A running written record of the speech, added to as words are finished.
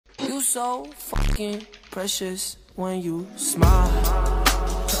You so fucking precious when you smile.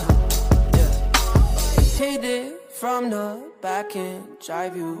 Yeah. Hit it from the back and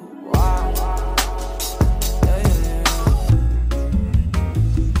drive you wild. Yeah, yeah, yeah.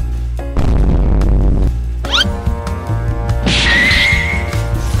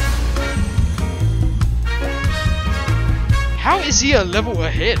 How is he a level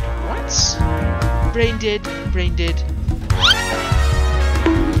ahead? What? Brain dead, brain dead.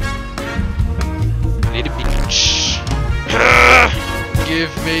 Little bitch.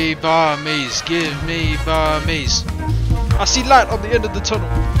 Give me barmies, give me barmies. I see light on the end of the tunnel.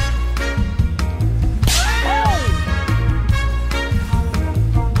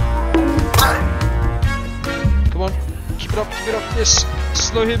 Come on, keep it up, yes,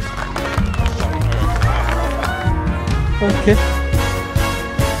 slow him. Okay.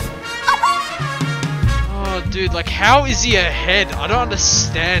 Oh, dude, like, how is he ahead? I don't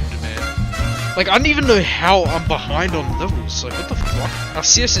understand, man. Like, I don't even know how I'm behind on levels. Like, what the fuck? Our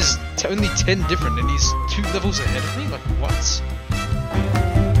CS is only 10 different, and he's 2 levels ahead of me? Like, what?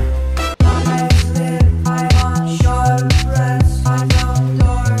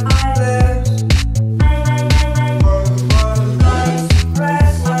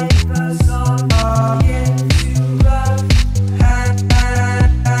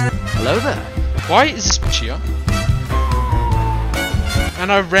 Hello there. Why is this bitch here?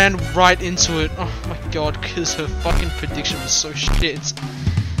 And I ran right into it. Oh my god, because her fucking prediction was so shit.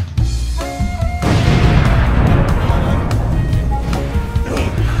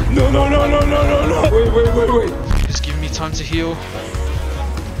 No. Wait. Just give me time to heal.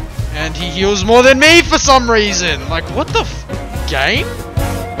 And he heals more than me for some reason. Like, what the game?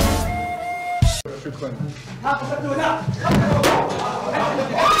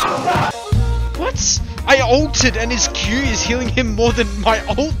 What? I ulted and his Q is healing him more than my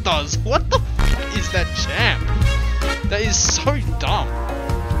ult does. What the fuck is that champ? That is so dumb.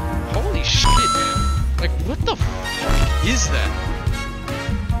 Holy shit, man. Like, what the fuck is that?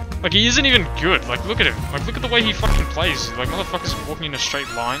 Like, he isn't even good. Like, look at him. Like, look at the way he fucking plays. Like, motherfucker's walking in a straight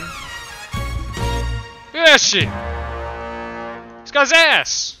line. Look at that shit. This guy's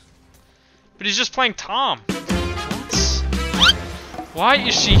ass. But he's just playing Tom. What? Why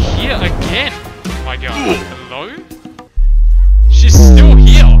is she here again? Oh my god. Hello? She's still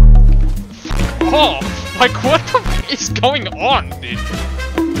here. Oh, like what the f is going on, dude?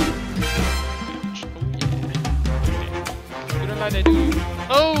 You don't like that, do you?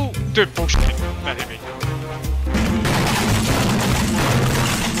 Oh, dude, bullshit. That hit me.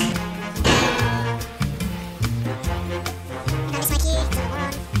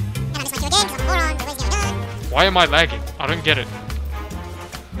 Why am I lagging? I don't get it.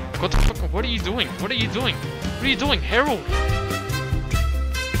 What the fuck? What are you doing? What are you doing? What are you doing, Herald?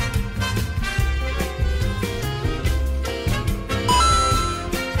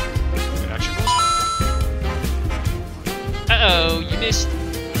 Uh-oh, you missed.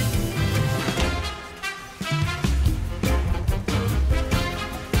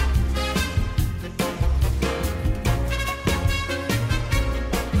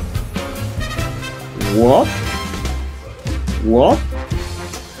 What? What?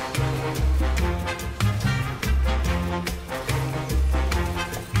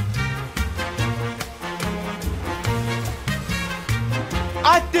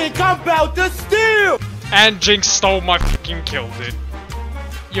 I think I'm about to steal! And Jinx stole my fucking kill, dude.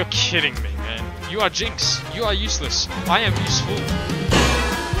 You're kidding me, man. You are Jinx. You are useless. I am useful.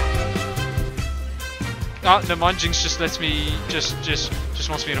 Ah, never mind. Jinx just lets me, just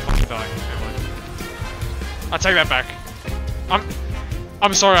wants me to fucking die. Never mind. I take that back.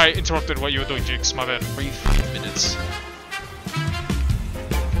 I'm sorry I interrupted what you were doing, Jinx. My bad. 3 minutes.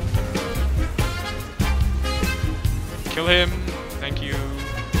 Kill him. Thank you.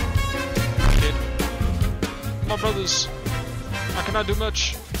 Kid. My brothers. I cannot do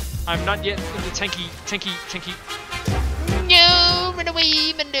much. I'm not yet in the tanky. No, run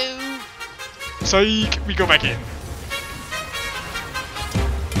away, Mundo. Psych. We go back in.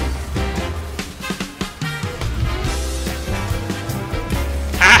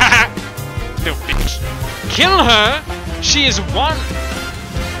 Little bitch. Kill her! She is 1!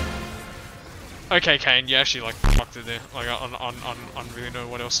 Okay, Kane, you actually like fucked it there. Like, I don't really know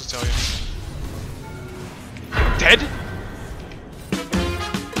what else to tell you. Dead?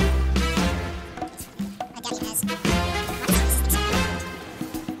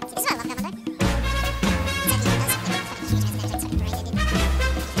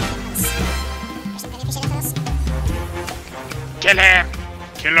 Kill her!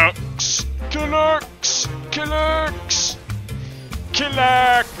 Kill her! Kill her! Kill her!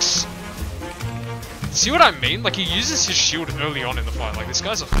 Chillax! See what I mean? Like, he uses his shield early on in the fight. Like, this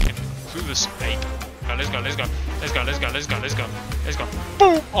guy's a fucking clueless ape. Let's go, let's go, let's go, let's go, let's go, let's go, let's go.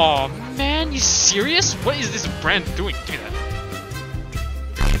 Boom! Oh man, you serious? What is this brand doing? Do that.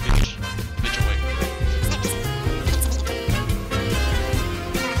 Bitch. Bitch away.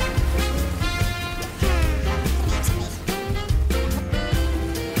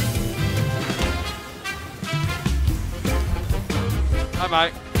 Hi,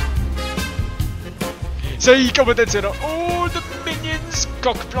 mate. Say, come on, that's it. Oh, the minions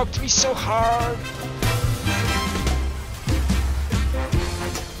cock blocked me so hard.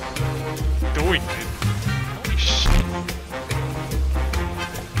 Doing it. Holy shit.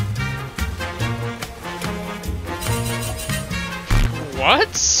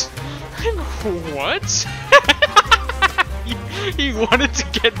 What? What? he wanted to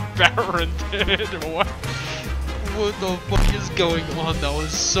get Baron, dude. What? What the fuck is going on? That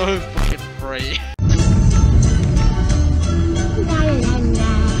was so fucking free.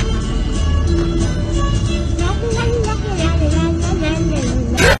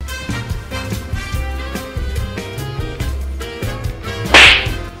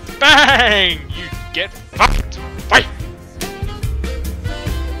 Bang! You get fucked! Fight!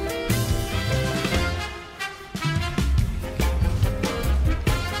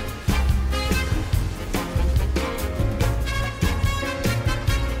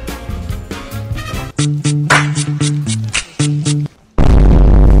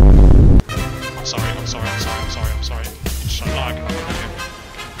 I'm sorry. Shut up.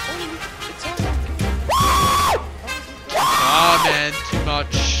 Ah, man, too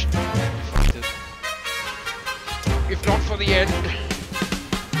much. If not for the end,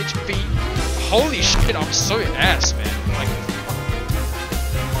 it's B. Holy shit, I'm so ass, man. Like,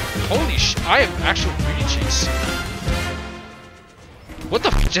 holy shit, I have actual booty cheeks. What the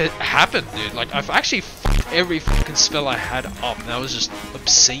f just happened, dude? Like, I've actually f***ed every fucking spell I had up, and that was just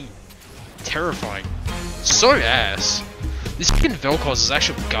obscene. Terrifying. So ass. This fucking Vel'Koz is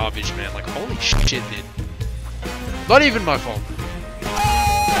actual garbage, man. Like, holy shit, dude. Not even my fault.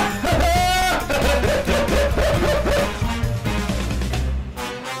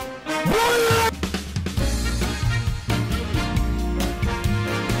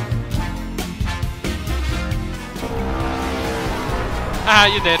 Ah,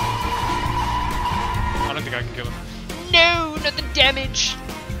 you're dead. I don't think I can kill him. No, not the damage.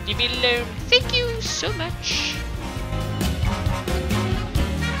 Leave me alone. Thank you so much.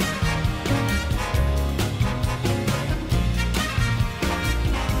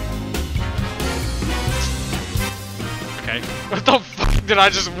 Okay. What the fuck did I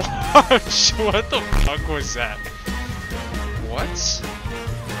just watch? What the fuck was that? What?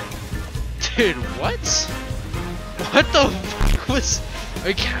 Dude, what? What the fuck was...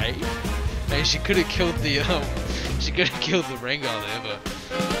 Okay. Hey, she could have killed the, she could have killed the Rengar there, but...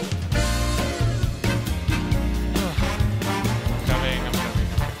 I'm coming.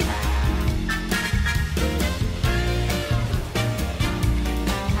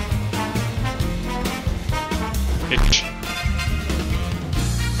 Bitch.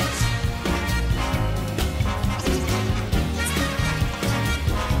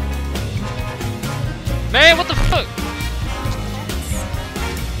 Man, what the fuck?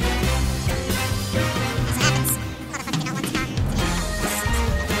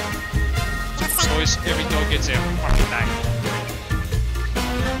 Boys, every dog gets their fucking name.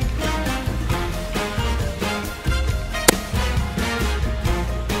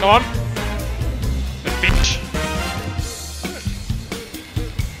 Come on. The bitch.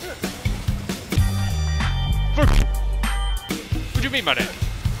 Fuck. What do you mean by that?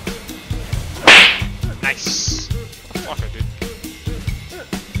 Nice. Fuck, I did.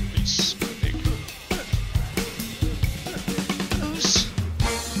 Please, big. Who's?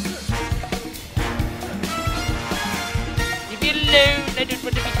 Leave me alone. I don't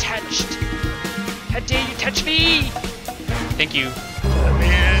want to be touched. How dare you touch me? Thank you.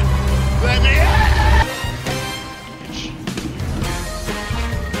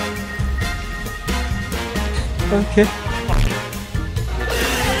 Okay.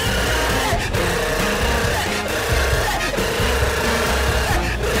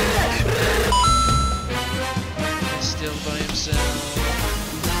 Still by himself.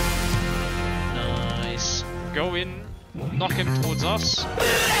 Nice. Go in, knock him towards us. I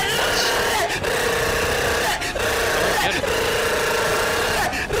don't get it.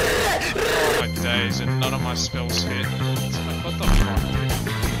 Oh my days, and none of my spells hit. What the fuck?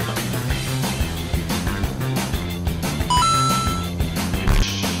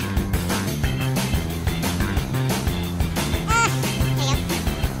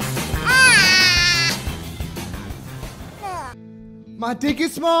 My dick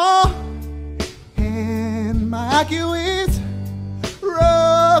is small, and my IQ is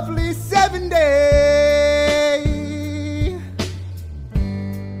roughly 70.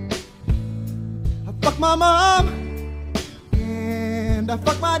 I fuck my mom, and I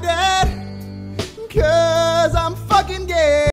fuck my dad, 'cause I'm fucking gay.